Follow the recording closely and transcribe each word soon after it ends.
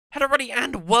Hello everybody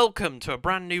and welcome to a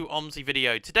brand new OMSI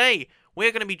video. Today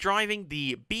we're going to be driving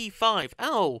the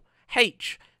B5LH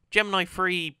Gemini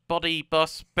 3 body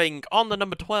bus thing on the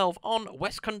number 12 on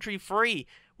Westcountry 3,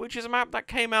 which is a map that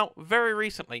came out very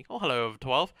recently. Oh, hello over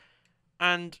 12.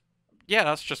 And yeah,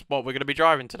 that's just what we're going to be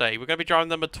driving today. We're going to be driving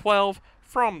number 12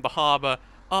 from the harbour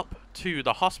up to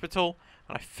the hospital,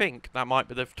 and I think that might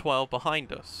be the 12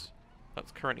 behind us.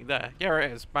 That's currently there. Yeah, it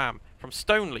is. Bam. From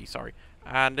Stoneley, sorry.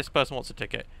 And this person wants a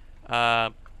ticket.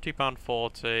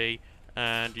 £2.40,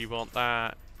 and you want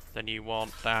that, then you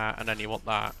want that, and then you want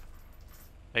that.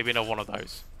 Maybe another one of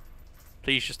those.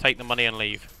 Please just take the money and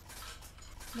leave.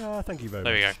 No, thank you very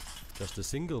much. There we go. Just a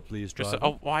single, please, Just driver.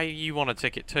 oh, why you want a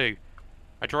ticket too?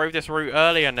 I drove this route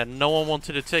earlier and then no one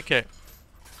wanted a ticket.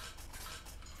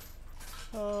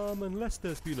 Unless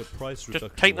there's been a price reduction.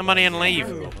 Just take the money and leave.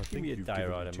 Oh, Give me a day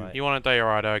rider, mate. You want a day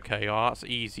rider? Okay, well, that's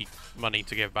easy money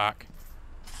to give back.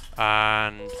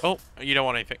 And oh, you don't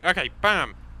want anything. Okay,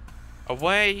 bam.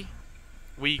 Away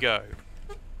we go.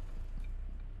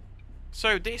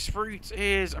 So this route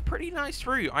is a pretty nice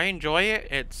route. I enjoy it.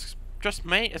 It's just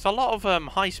it's a lot of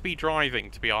high-speed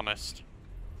driving, to be honest.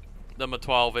 Number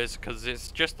 12 is because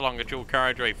it's just along a dual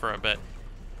carriageway for a bit.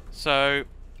 So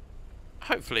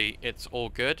hopefully it's all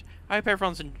good. I hope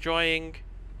everyone's enjoying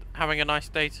having a nice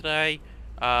day today.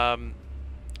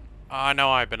 I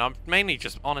know I've mainly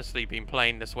just honestly been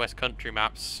playing this Westcountry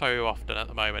map so often at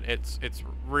the moment. It's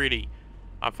really,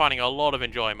 I'm finding a lot of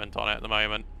enjoyment on it at the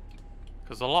moment.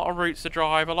 Because a lot of routes to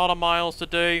drive, a lot of miles to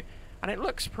do, and it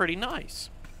looks pretty nice.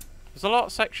 There's a lot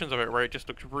of sections of it where it just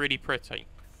looks really pretty.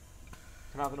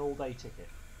 Can I have an all-day ticket?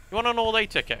 You want an all-day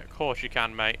ticket? Of course you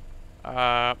can, mate.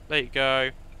 There you go.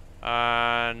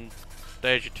 And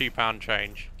there's your £2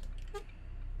 change.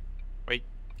 Wait.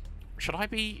 Should I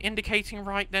be indicating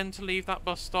right then to leave that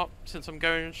bus stop since I'm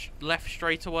going left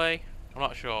straight away? I'm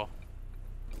not sure.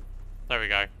 There we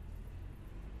go.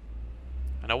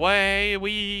 And away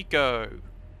we go.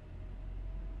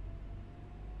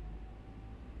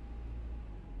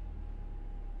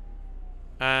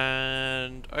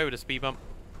 And over the speed bump.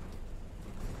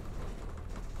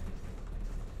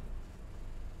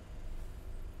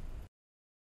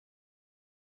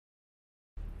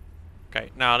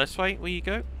 Okay, now this way we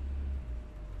go.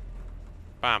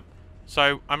 Bam.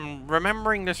 So I'm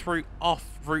remembering this route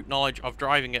off route knowledge of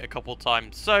driving it a couple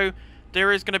times. So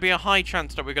there is going to be a high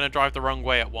chance that we're going to drive the wrong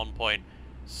way at one point.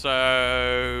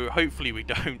 So hopefully we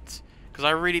don't. Because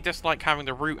I really dislike having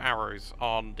the route arrows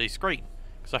on the screen.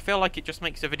 Because I feel like it just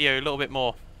makes the video a little bit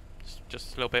more,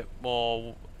 just a little bit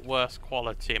more worse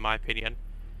quality in my opinion.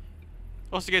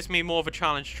 Also gives me more of a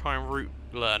challenge to try and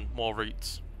learn more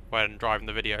routes when driving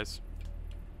the videos.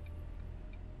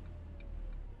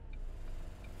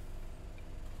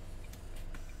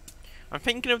 I'm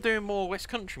thinking of doing more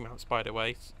Westcountry maps, by the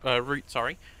way, route,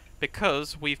 sorry,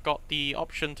 because we've got the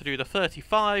option to do the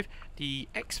 35, the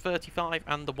X35,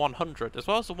 and the 100, as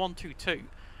well as the 122,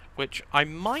 which I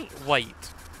might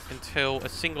wait until a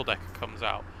single decker comes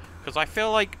out, because I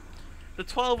feel like the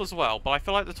 12 as well, but I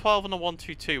feel like the 12 and the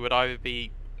 122 would either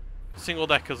be single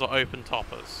deckers or open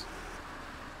toppers.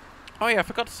 Oh yeah, I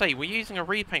forgot to say, we're using a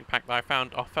repaint pack that I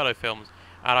found off Fellow Films,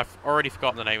 and I've already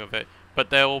forgotten the name of it. But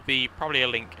there will be probably a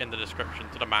link in the description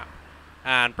to the map.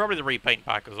 And probably the repaint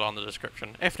pack as well in the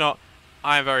description. If not,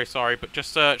 I am very sorry, but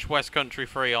just search Westcountry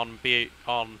 3 on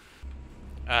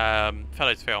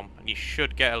Fellow's Film, and you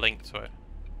should get a link to it.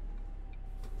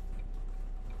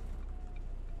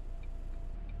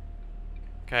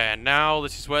 Okay, and now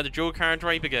this is where the dual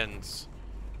carriageway begins.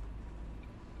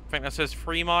 I think that says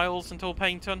 3 miles until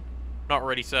Paignton. Not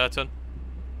really certain.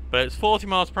 But it's 40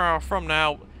 miles per hour from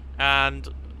now, and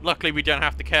luckily we don't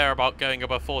have to care about going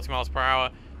above 40 miles per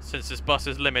hour since this bus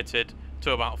is limited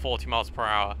to about 40 miles per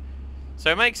hour.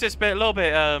 So it makes this bit a little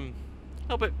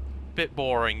bit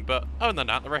boring, but other than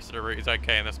that, the rest of the route is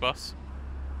okay in this bus.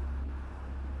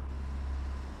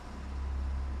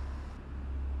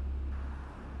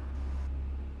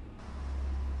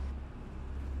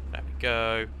 There we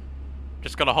go.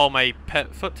 Just gotta hold my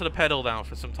foot to the pedal down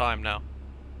for some time now.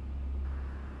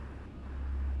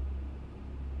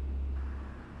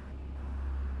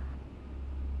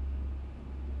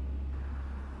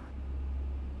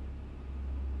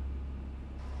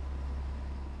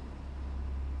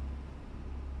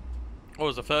 Oh,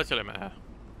 there's a 30 limit here.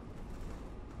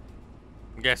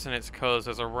 I'm guessing it's because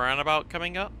there's a roundabout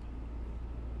coming up.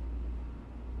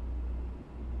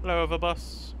 Hello,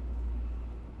 overbus.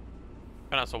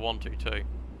 And that's a 122.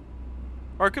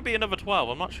 Or it could be another 12,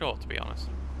 I'm not sure, to be honest.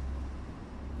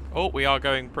 Oh, we are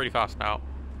going pretty fast now.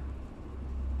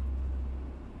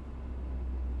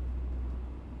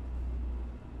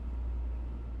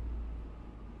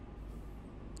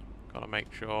 Gotta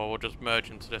make sure we'll just merge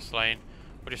into this lane.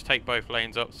 We'll just take both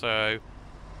lanes up so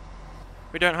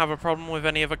we don't have a problem with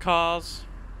any other cars.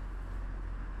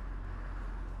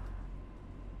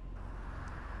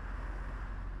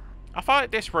 I feel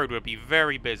like this road would be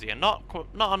very busy and not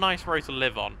a nice road to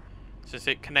live on, since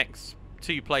it connects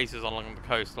two places along the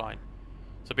coastline.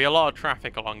 So there'll be a lot of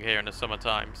traffic along here in the summer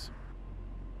times.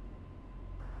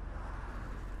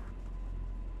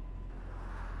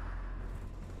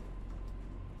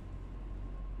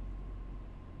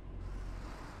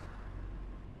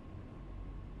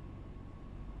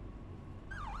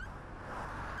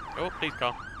 Oh, please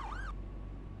car.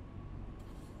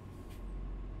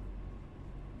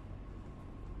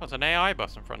 There's an AI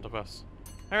bus in front of us.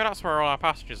 Maybe that's where all our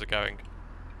passengers are going.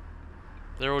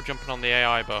 They're all jumping on the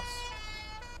AI bus.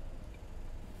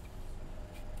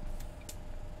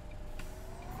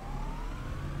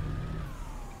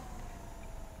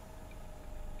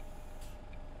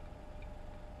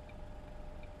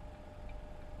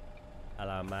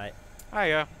 Hello, mate.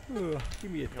 Hiya.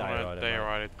 Give me a You want a day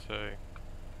rider too.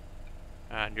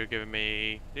 And you're giving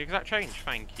me the exact change,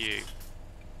 thank you.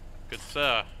 Good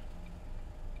sir.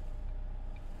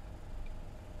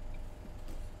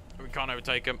 We can't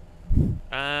overtake him.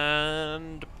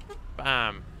 And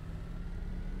bam.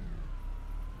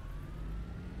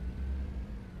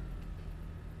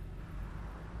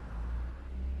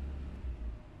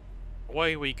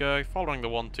 Away we go, following the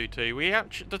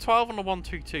 122. The 12 and the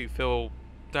 122 feel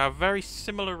they have very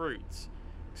similar routes,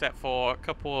 except for a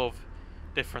couple of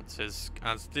differences,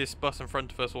 as this bus in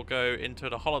front of us will go into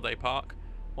the holiday park,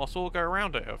 whilst we'll go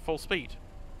around it at full speed.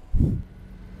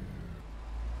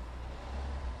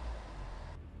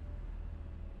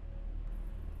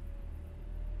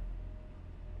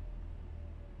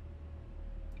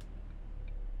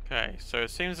 Okay, so it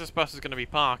seems this bus is going to be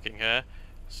parking here,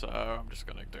 so I'm just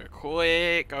going to do a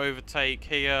quick overtake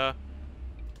here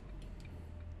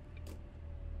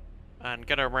and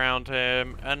get around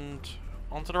him and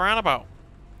onto the roundabout.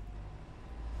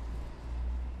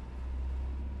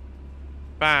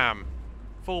 Bam.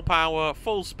 Full power,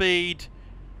 full speed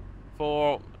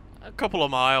for a couple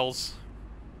of miles.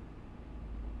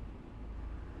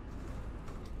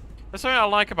 There's something I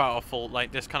like about a full,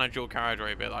 like this kind of dual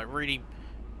carriageway bit, like really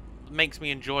makes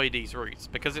me enjoy these routes,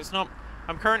 because it's not,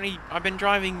 I've been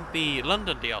driving the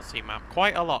London DLC map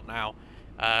quite a lot now,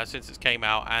 since it came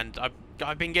out, and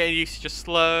I've been getting used to just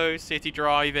slow city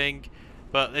driving,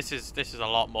 but this is a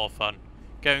lot more fun.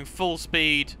 Going full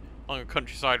speed on a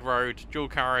countryside road, dual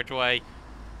carriageway.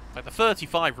 Like the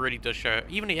 35 really does show,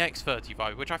 even the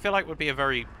X35, which I feel like would be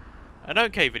an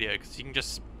okay video, because you can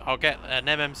just, I'll get an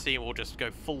MMC and we'll just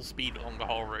go full speed along the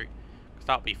whole route, because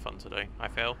that'd be fun to do, I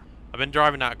feel. I've been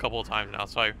driving that a couple of times now,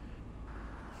 so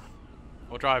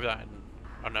we'll drive that in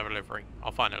another livery.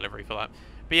 I'll find a livery for that.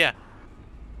 But yeah,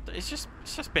 it's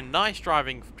just been nice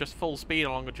driving just full speed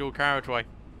along a dual carriageway.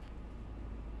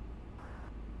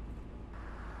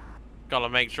 Gotta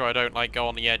make sure I don't like go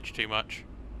on the edge too much.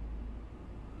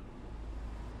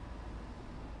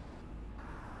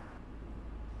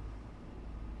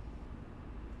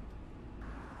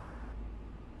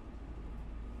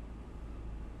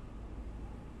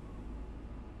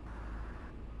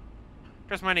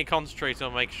 Just mainly concentrating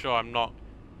on making sure I'm not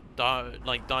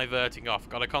diverting off.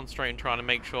 Gotta concentrate on trying to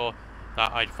make sure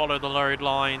that I follow the road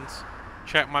lines,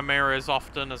 check my mirror as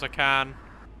often as I can,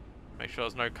 make sure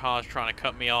there's no cars trying to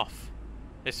cut me off.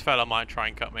 This fella might try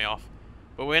and cut me off.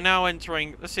 But we're now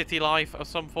entering the city life of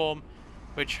some form,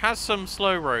 which has some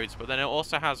slow roads, but then it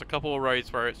also has a couple of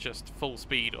roads where it's just full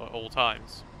speed at all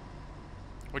times,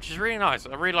 which is really nice.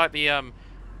 I really like the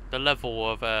level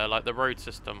of like the road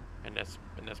system in this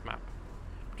map.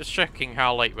 Just checking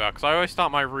how late we are, because I always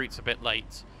start my routes a bit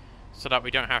late, so that we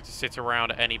don't have to sit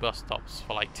around at any bus stops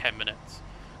for like 10 minutes.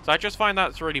 So I just find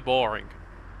that's really boring.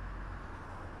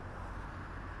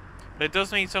 But it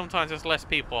does mean sometimes there's less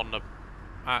people on the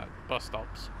bus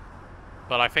stops.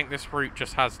 But I think this route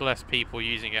just has less people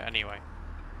using it anyway.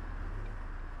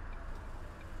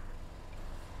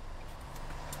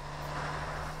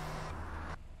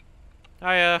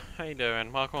 Hiya, how you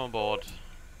doing? Welcome on board.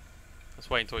 Let's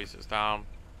wait until he sits down.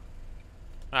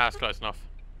 Ah, that's close enough.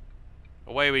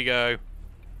 Away we go.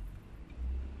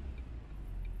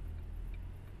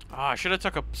 Ah, I should have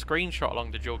took a screenshot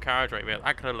along the dual carriageway bit.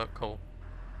 That could have looked cool.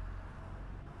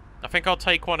 I think I'll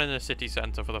take one in the city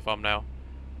centre for the thumbnail.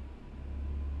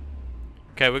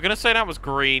 Okay, we're going to say that was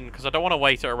green, because I don't want to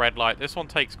wait at a red light. This one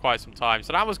takes quite some time.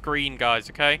 So that was green, guys,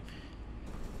 okay?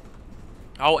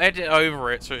 I'll edit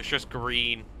over it so it's just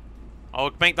green.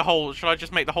 I'll make the whole... Should I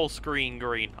just make the whole screen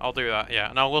green? I'll do that, yeah.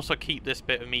 And I'll also keep this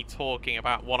bit of me talking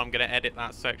about what I'm going to edit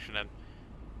that section in.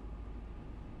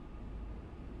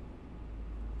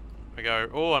 We go...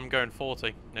 Oh, I'm going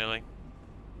 40, nearly.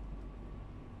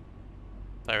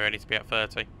 There, I need to be at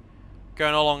 30.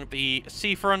 Going along the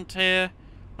seafront here.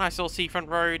 Nice little seafront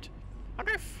road. I don't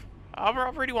know if... I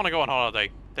really want to go on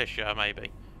holiday this year,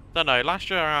 maybe. Don't know. Last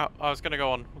year I was going to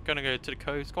go to the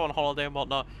coast, go on holiday and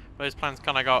whatnot. Those plans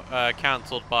kind of got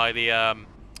cancelled by the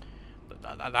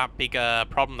that big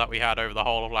problem that we had over the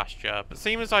whole of last year. But it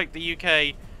seems like the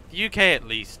UK at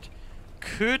least,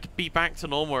 could be back to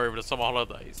normal over the summer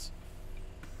holidays,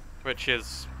 which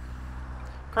is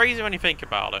crazy when you think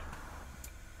about it.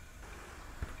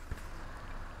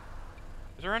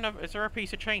 Is there a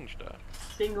piece of change there?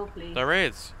 Single, please. There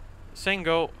is.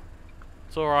 Single.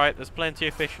 It's alright, there's plenty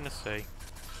of fish in the sea.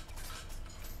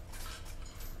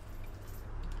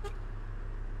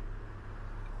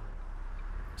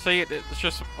 See, it's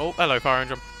just... Oh, hello, fire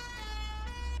engine.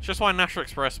 It's just why National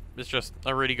Express is just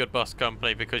a really good bus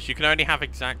company, because you can only have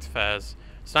exact fares.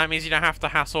 So that means you don't have to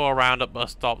hassle around at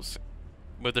bus stops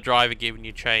with the driver giving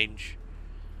you change,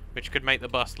 which could make the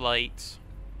bus late.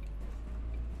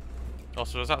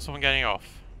 Also, is that someone getting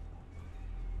off?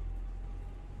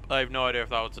 I have no idea if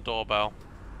that was a doorbell.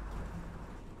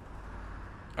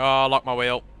 Oh, I locked my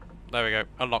wheel. There we go.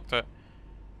 Unlocked it.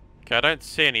 Okay, I don't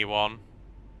see anyone.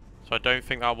 So I don't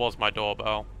think that was my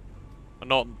doorbell.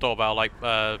 Not doorbell, like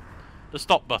the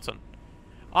stop button.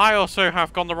 I also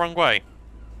have gone the wrong way.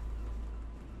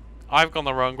 I've gone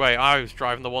the wrong way. I was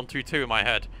driving the 122 in my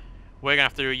head. We're going to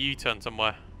have to do a U-turn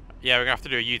somewhere. Yeah, we're going to have to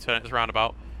do a U-turn at this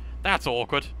roundabout. That's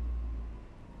awkward.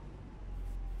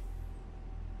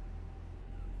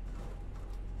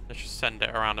 Let's just send it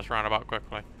around this roundabout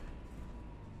quickly.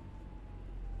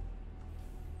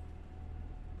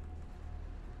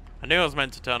 I knew I was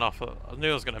meant to turn off. I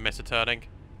knew I was going to miss a turning.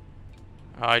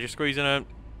 Just squeezing it.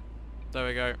 There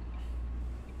we go.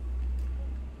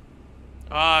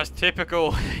 Ah, it's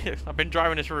typical. I've been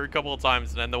driving this route a couple of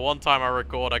times, and then the one time I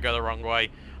record, I go the wrong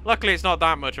way. Luckily, it's not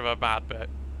that much of a bad bit.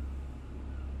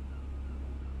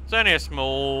 It's only a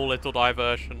small little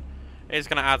diversion. It's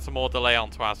going to add some more delay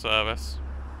onto our service.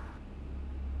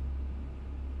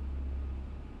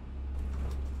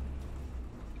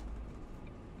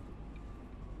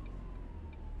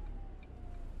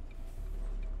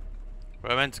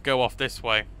 We're meant to go off this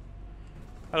way.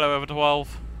 Hello, over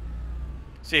 12.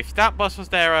 See, if that bus was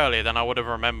there earlier, then I would have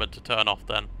remembered to turn off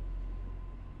then.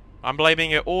 I'm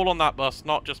blaming it all on that bus,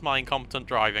 not just my incompetent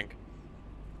driving.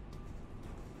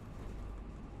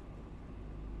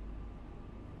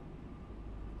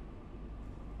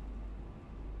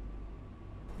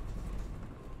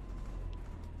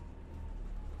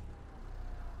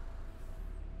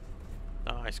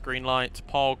 Nice, green light,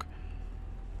 pog.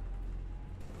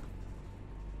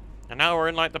 And now we're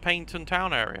in like the Paignton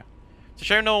Town area. It's a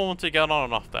shame no one wanted to get on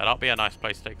and off there. That'd be a nice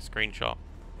place to take a screenshot.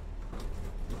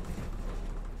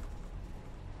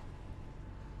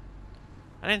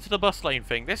 And into the bus lane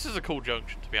thing. This is a cool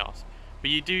junction, to be honest.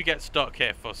 But you do get stuck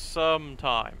here for some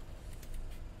time.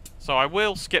 So I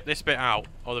will skip this bit out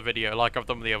of the video like I've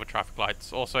done with the other traffic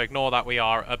lights. Also ignore that we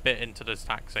are a bit into this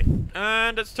taxi.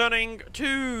 And it's turning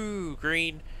to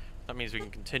green. That means we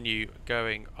can continue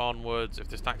going onwards. If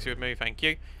this taxi would move, thank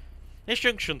you. This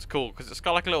junction's cool because it's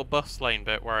got like a little bus lane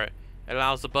bit where it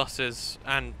allows the buses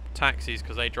and taxis,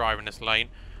 because they drive in this lane,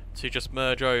 to just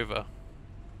merge over.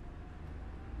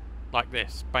 Like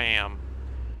this. Bam.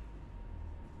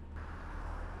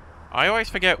 I always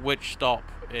forget which stop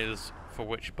is for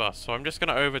which bus, so I'm just going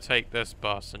to overtake this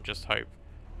bus and just hope.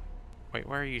 Wait,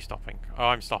 where are you stopping? Oh,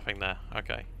 I'm stopping there.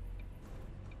 Okay.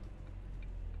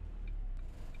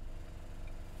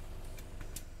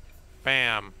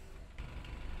 Bam.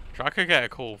 I could get a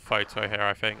cool photo here,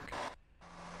 I think.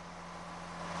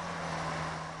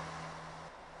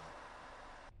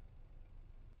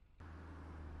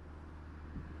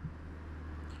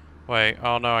 Wait,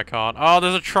 oh no I can't. Oh,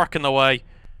 there's a truck in the way.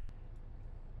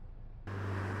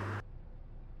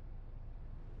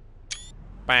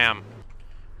 Bam.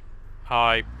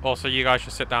 Hi. Also, you guys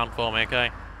should sit down for me, okay?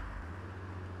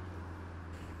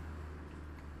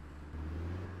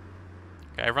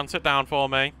 Okay, everyone sit down for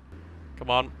me. Come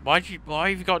on. Why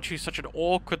have you got to choose such an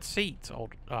awkward seat?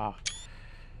 Okay,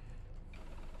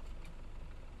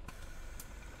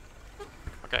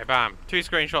 bam. 2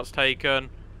 screenshots taken.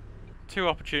 2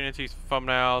 opportunities for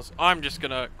thumbnails. I'm just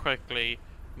going to quickly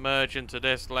merge into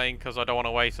this lane because I don't want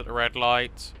to wait at the red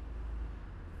light.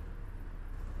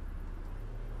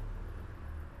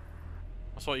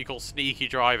 That's what you call sneaky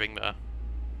driving there.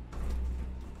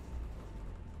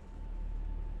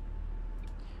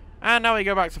 And now we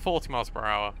go back to 40 miles per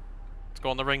hour. Let's go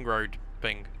on the ring road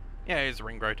thing. Yeah, it is a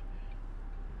ring road.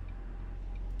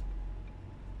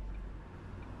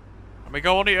 And we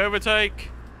go on the overtake.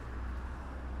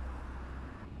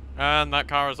 And that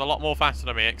car is a lot more faster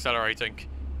than me accelerating.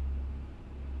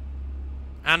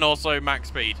 And also max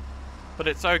speed. But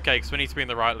it's okay, because we need to be in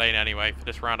the right lane anyway for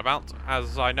this roundabout,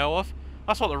 as I know of.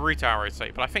 That's what the route arrows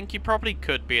say, but I think you probably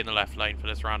could be in the left lane for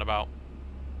this roundabout.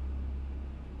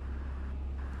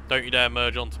 Don't you dare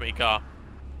merge onto me, car.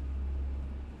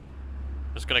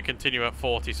 Just going to continue at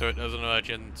 40 so it doesn't merge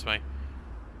into me.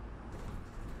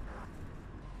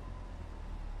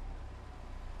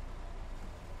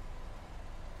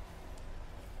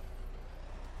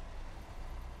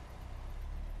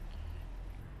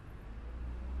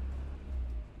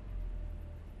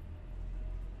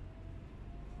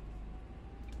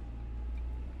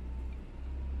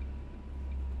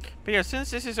 But yeah, since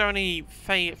this is only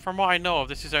from what I know of,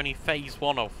 this is only phase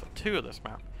 1 of 2 of this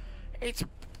map. It's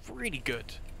really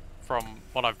good from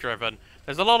what I've driven.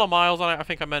 There's a lot of miles on it, I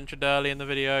think I mentioned earlier in the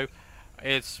video.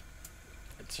 It's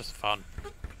just fun.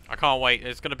 I can't wait.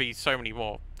 There's going to be so many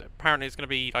more. Apparently it's going to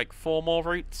be like 4 more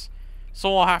routes.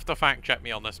 Someone will have to fact check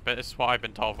me on this, but this is what I've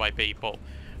been told by people.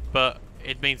 But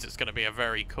it means it's going to be a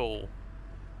very cool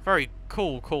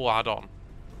add-on.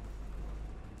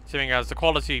 Seeing as the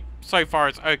quality so far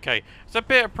is okay. There's a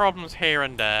bit of problems here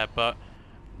and there, but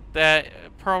they're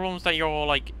problems that you're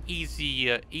like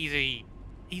easy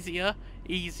to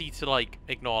like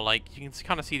ignore. Like you can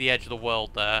kind of see the edge of the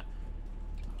world there.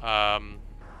 Oh,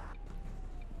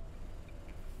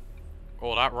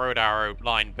 that road arrow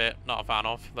line bit, not a fan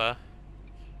of there.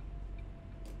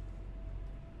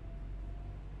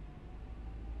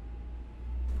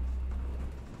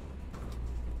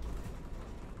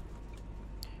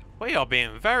 We are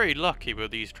being very lucky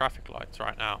with these traffic lights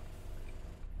right now.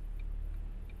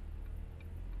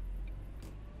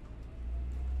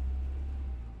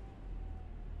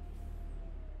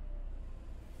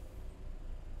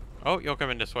 Oh, you're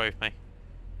coming this way with me.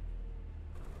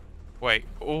 Wait,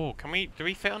 oh, do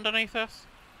we fit underneath this?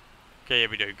 Okay, yeah,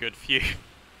 we do. Good few.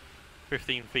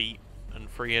 15 feet and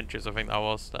 3 inches, I think that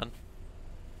was then.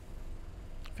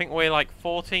 I think we're like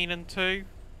 14 and 2.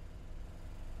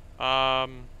 Oh.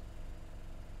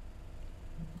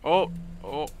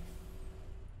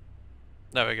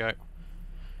 There we go.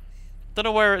 Don't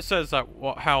know where it says that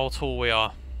how tall we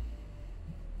are.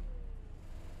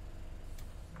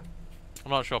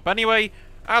 I'm not sure. But anyway,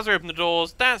 as we open the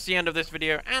doors, that's the end of this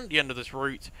video and the end of this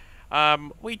route.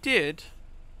 We did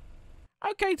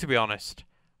okay, to be honest.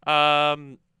 We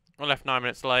left 9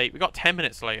 minutes late. We got 10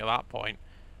 minutes late at that point.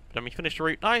 But then we finished the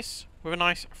route nice with a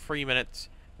nice 3 minutes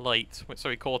late. So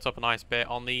we caught up a nice bit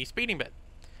on the speeding bit.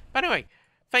 But anyway,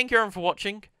 thank you everyone for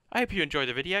watching. I hope you enjoyed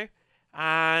the video.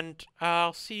 And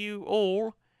I'll see you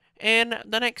all in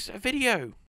the next video.